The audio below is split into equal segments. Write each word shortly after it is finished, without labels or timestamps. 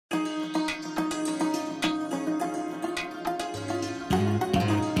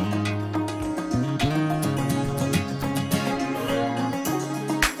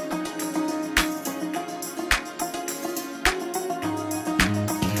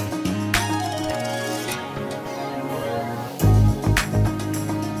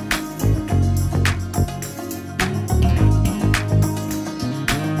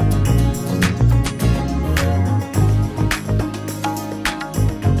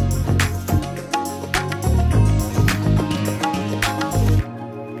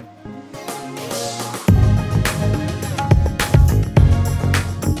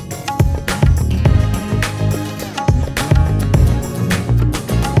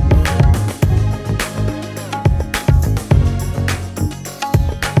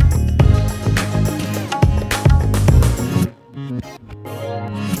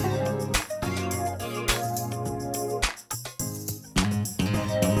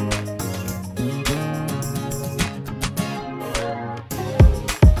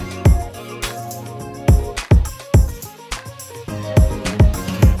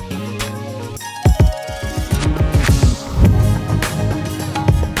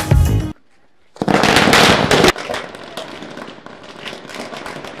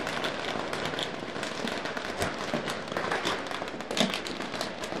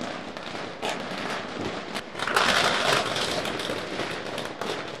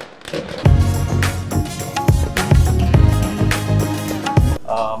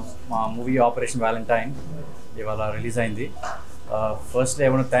movie Operation Valentine ivala release ayindi. Firstly, I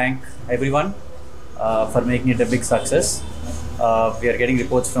want to thank everyone for making it a big success. We are getting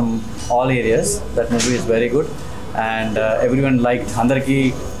reports from all areas that movie is very good, and everyone liked. Andarki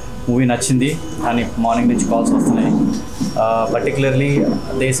movie nachindi ani morning nunchi calls vastunayi. Particularly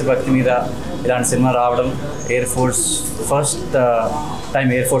Deshabhakti meeda ilanti cinema raavadam, Air Force first time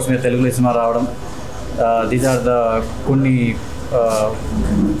Air Force meeda Telugu cinema raavadam. These are the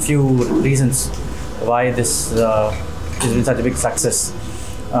few reasons why this has been such a big success.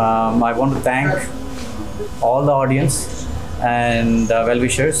 I want to thank all the audience and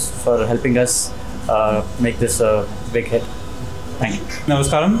well-wishers for helping us make this a big hit. Thank you.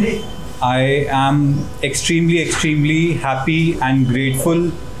 Namaskaram. I am extremely happy and grateful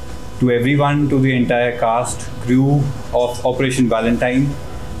to everyone, to the entire cast, crew of Operation Valentine,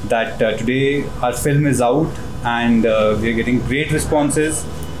 that today our film is out and we are getting great responses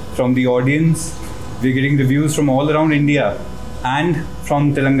from the audience. We are getting reviews from all around India and from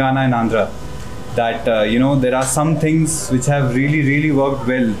Telangana and Andhra that there are some things which have really worked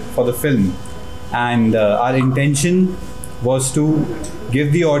well for the film, and our intention was to give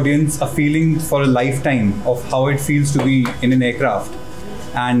the audience a feeling for a lifetime of how it feels to be in an aircraft,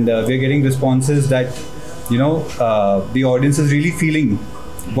 and we are getting responses that the audience is really feeling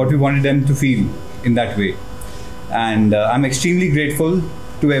what we wanted them to feel in that way. And I'm extremely grateful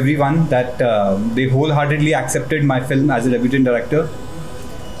to everyone that they wholeheartedly accepted my film as a debutant director,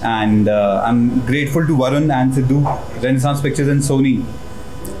 and I'm grateful to Varun and Sidhu, Renaissance Pictures and Sony,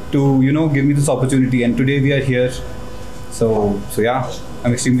 to give me this opportunity, and today we are here. So yeah,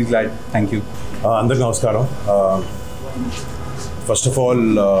 I'm extremely glad. Thank you. Andarki namaskaram. First of all,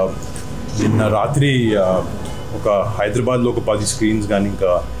 నిన్న రాత్రి ఒక హైదరాబాద్లో ఒక 10 screens కానీ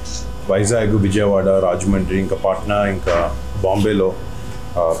ఇంకా వైజాగ్, విజయవాడ, రాజమండ్రి, ఇంకా పాట్నా, ఇంకా బాంబేలో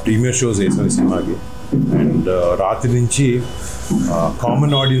ప్రీమియర్ షోస్ వేసాం ఈ సినిమాకి. అండ్ రాత్రి నుంచి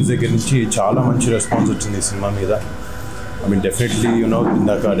కామన్ ఆడియన్స్ దగ్గర నుంచి చాలా మంచి రెస్పాన్స్ వచ్చింది ఈ సినిమా మీద. ఐ మీన్ డెఫినెట్లీ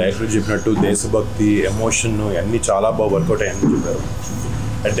ఇందాక డైరెక్టర్ చెప్పినట్టు దేశభక్తి, ఎమోషన్ అన్నీ చాలా బాగా వర్కౌట్ అయ్యాయని చెప్పారు.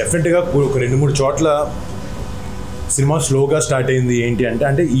 అండ్ డెఫినెట్గా ఒక 2-3 చోట్ల సినిమా స్లోగా స్టార్ట్ అయింది. ఏంటి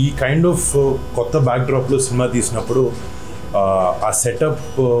అంటే ఈ కైండ్ ఆఫ్ కొత్త బ్యాక్డ్రాప్లో సినిమా తీసినప్పుడు ఆ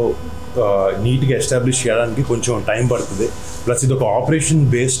సెటప్ నీట్గా ఎస్టాబ్లిష్ చేయడానికి కొంచెం టైం పడుతుంది. ప్లస్ ఇది ఒక ఆపరేషన్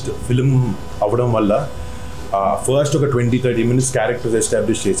బేస్డ్ ఫిల్మ్ అవ్వడం వల్ల ఫస్ట్ ఒక 20-30 మినిట్స్ క్యారెక్టర్స్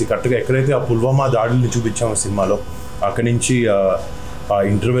ఎస్టాబ్లిష్ చేసి కరెక్ట్గా ఎక్కడైతే ఆ పుల్వామా దాడుల్ని చూపించాము సినిమాలో, అక్కడి నుంచి ఆ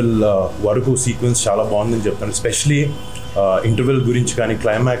ఇంటర్వెల్ వరకు సీక్వెన్స్ చాలా బాగుందని చెప్తాను. ఎస్పెషలీ ఇంటర్వెల్ గురించి కానీ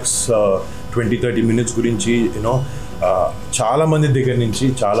క్లైమాక్స్ 20-30 మినిట్స్ గురించి చాలామంది దగ్గర నుంచి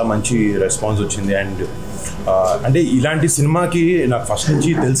చాలా మంచి రెస్పాన్స్ వచ్చింది. అండ్ అంటే ఇలాంటి సినిమాకి నాకు ఫస్ట్ నుంచి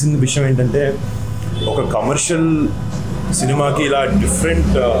తెలిసిన విషయం ఏంటంటే, ఒక కమర్షియల్ సినిమాకి ఇలా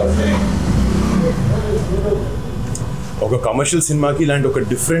డిఫరెంట్ ఇలాంటి ఒక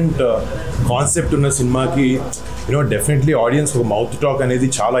డిఫరెంట్ కాన్సెప్ట్ ఉన్న సినిమాకి డెఫినెట్లీ ఆడియన్స్ ఒక మౌత్ టాక్ అనేది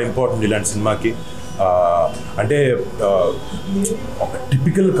చాలా ఇంపార్టెంట్ ఇలాంటి సినిమాకి. అంటే ఒక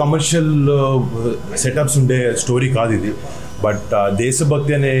టిపికల్ కమర్షియల్ సెటప్స్ ఉండే స్టోరీ కాదు ఇది. బట్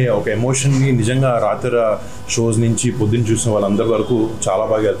దేశభక్తి అనే ఒక ఎమోషన్ని నిజంగా రాత్రి షోస్ నుంచి పొద్దున్న చూసిన వాళ్ళందరి వరకు చాలా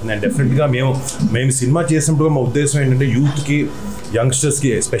బాగా వెళ్తుంది. అండ్ డెఫినెట్గా మేము సినిమా చేసినప్పుడు మా ఉద్దేశం ఏంటంటే యూత్కి, యంగ్స్టర్స్కి,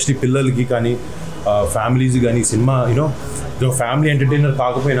 ఎస్పెషలీ పిల్లలకి కానీ ఫ్యామిలీస్ కానీ సినిమా ఫ్యామిలీ ఎంటర్టైనర్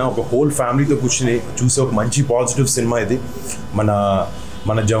కాకపోయినా ఒక హోల్ ఫ్యామిలీతో కూర్చుని చూసే ఒక మంచి పాజిటివ్ సినిమా ఇది.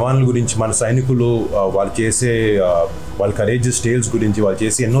 మన జవాన్ల గురించి, మన సైనికులు వాళ్ళు చేసే వాళ్ళ కరేజెస్ టేల్స్ గురించి, వాళ్ళు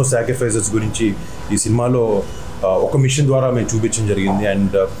చేసే ఎన్నో సాక్రిఫైసెస్ గురించి ఈ సినిమాలో ఒక మిషన్ ద్వారా మేము చూపించడం జరిగింది.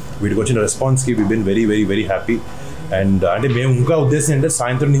 అండ్ వీటికి వచ్చిన రెస్పాన్స్కి we been very happy. And అంటే మేము ఇంకా ఉద్దేశం ఏంటంటే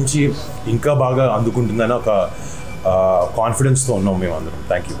సాయంత్రం నుంచి ఇంకా బాగా అందుకుంటుందని ఒక కాన్ఫిడెన్స్తో ఉన్నాం మేము అందరం.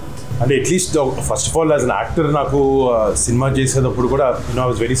 Thank you. అంటే at least first of all as an actor నాకు సినిమా చేసేటప్పుడు కూడా ఐ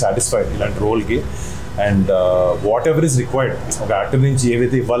వాజ్ వెరీ సాటిస్ఫైడ్ ఇలాంటి రోల్కి. And what ever is required ఒక యాక్టర్ నుంచి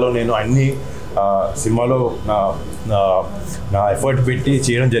ఏవైతే ఇవ్వాలో నేను అన్నీ సినిమాలో నా ఎఫర్ట్ పెట్టి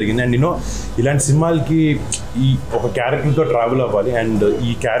చేయడం జరిగింది. అండ్ ఇలాంటి సినిమాలకి ఈ ఒక క్యారెక్టర్తో ట్రావెల్ అవ్వాలి. అండ్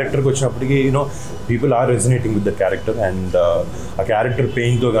ఈ క్యారెక్టర్కి వచ్చినప్పటికీ people are resonating with the character. And ఆ క్యారెక్టర్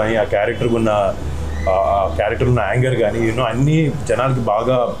పెయిన్తో కానీ, ఆ క్యారెక్టర్ ఉన్న యాంగర్ కానీ అన్నీ జనాలకి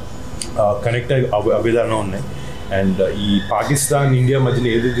బాగా కనెక్ట్ అయ్యే విధానం ఉన్నాయి. అండ్ ఈ పాకిస్తాన్, ఇండియా మధ్యన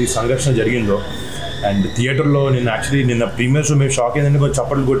ఏదైతే సంఘర్షణ జరిగిందో, అండ్ థియేటర్లో నిన్న ప్రీమియర్ షో మేము షాక్ అయిందంటే కొంచెం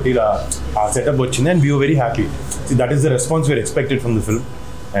చప్పట్లు కొట్టి ఆ సెటప్ వచ్చింది. And we are very happy. So that is the response we are expected from the film.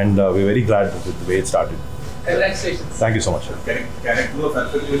 And we are very glad with the way it started. Thank you so much.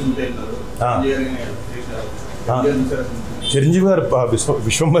 Chiranjeevi గారు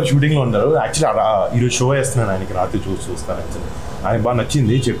విశ్వంబర్ షూటింగ్లో ఉన్నారు. యాక్చువల్లీ ఈరోజు షో వేస్తున్నాను ఆయనకి, రాత్రి చూస్తాను. యాక్చువల్లీ ఆయనకి బాగా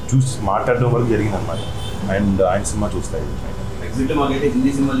నచ్చింది, చూసి మాట్లాడడం వరకు జరిగింది అనమాట. అండ్ ఆయన సినిమా చూస్తాయి.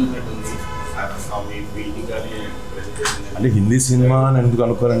 అంటే హిందీ సినిమా అని ఎందుకు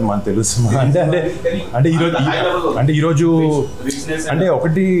అనుకోరండి, మన తెలుగు సినిమా అంటే ఈరోజు అంటే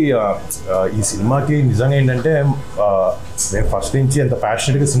ఒకటి ఈ సినిమాకి నిజంగా ఏంటంటే నేను ఫస్ట్ నుంచి ఎంత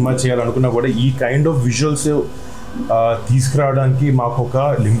ప్యాషనెట్గా సినిమా చేయాలనుకున్నా కూడా ఈ కైండ్ ఆఫ్ విజువల్స్ తీసుకురావడానికి మాకు ఒక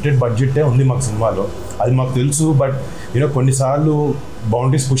లిమిటెడ్ బడ్జెటే ఉంది మాకు సినిమాలో, అది మాకు తెలుసు. బట్ కొన్నిసార్లు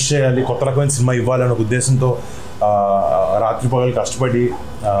బౌండరీస్ పుష్ చేయాలి, కొత్త రకమైన సినిమా ఇవ్వాలనే ఉద్దేశంతో రాత్రి పగలు కష్టపడి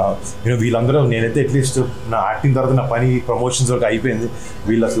వీళ్ళందరూ, నేనైతే అట్లీస్ట్ నా యాక్టింగ్ తర్వాత నా పని ప్రమోషన్స్ వరకు అయిపోయింది.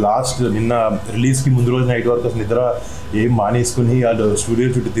 వీళ్ళు అసలు లాస్ట్ నిన్న రిలీజ్కి ముందు రోజు నైట్ వరకు అసలు నిద్ర ఏం మానేసుకుని వాళ్ళు స్టూడియో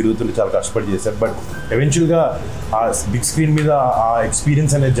చుట్టూ తిరుగుతుంటే చాలా కష్టపడి చేశారు. బట్ ఎవెన్చువల్గా ఆ బిగ్ స్క్రీన్ మీద ఆ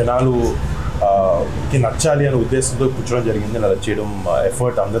ఎక్స్పీరియన్స్ అనే జనాలు నచ్చాలి అనే ఉద్దేశంతో కూర్చోవడం జరిగింది. అలా చేయడం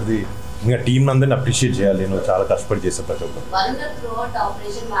ఎఫర్ట్ అందరిది, ఇంకా టీం అందరిని అప్రిషియేట్ చేయాలి. నేను చాలా కష్టపడి చేసే ప్రతి ఒక్కరు.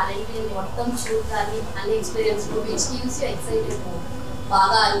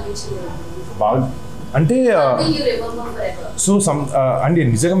 బాగా అంటే సో అంటే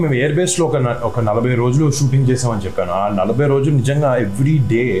నిజంగా మేము ఎయిర్ బేస్లో ఒక 40 రోజులు షూటింగ్ చేసామని చెప్పాను. ఆ 40 రోజులు నిజంగా ఎవ్రీ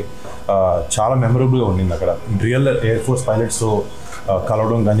డే చాలా మెమరబుల్గా ఉండింది. అక్కడ రియల్ ఎయిర్ ఫోర్స్ పైలట్స్తో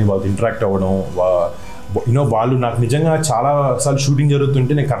కలవడం కానీ, వాళ్ళతో ఇంటరాక్ట్ అవ్వడం, వాళ్ళు నాకు నిజంగా చాలాసార్లు షూటింగ్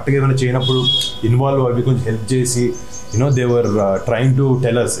జరుగుతుంటే నేను కరెక్ట్గా ఏదైనా చేయనప్పుడు ఇన్వాల్వ్ అవి కొంచెం హెల్ప్ చేసి దేవర్ ట్రైంగ్ టు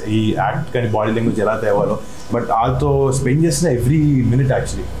టెల్ అస్ ఈ యాక్ట్ కానీ బాడీ లాంగ్వేజ్ ఎలా తేవాలో. బట్ వాళ్ళతో స్పెండ్ చేసిన every minute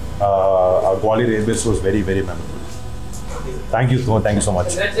actually Gwalior air base was very very memorable. Thank you so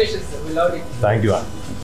much. Thank you.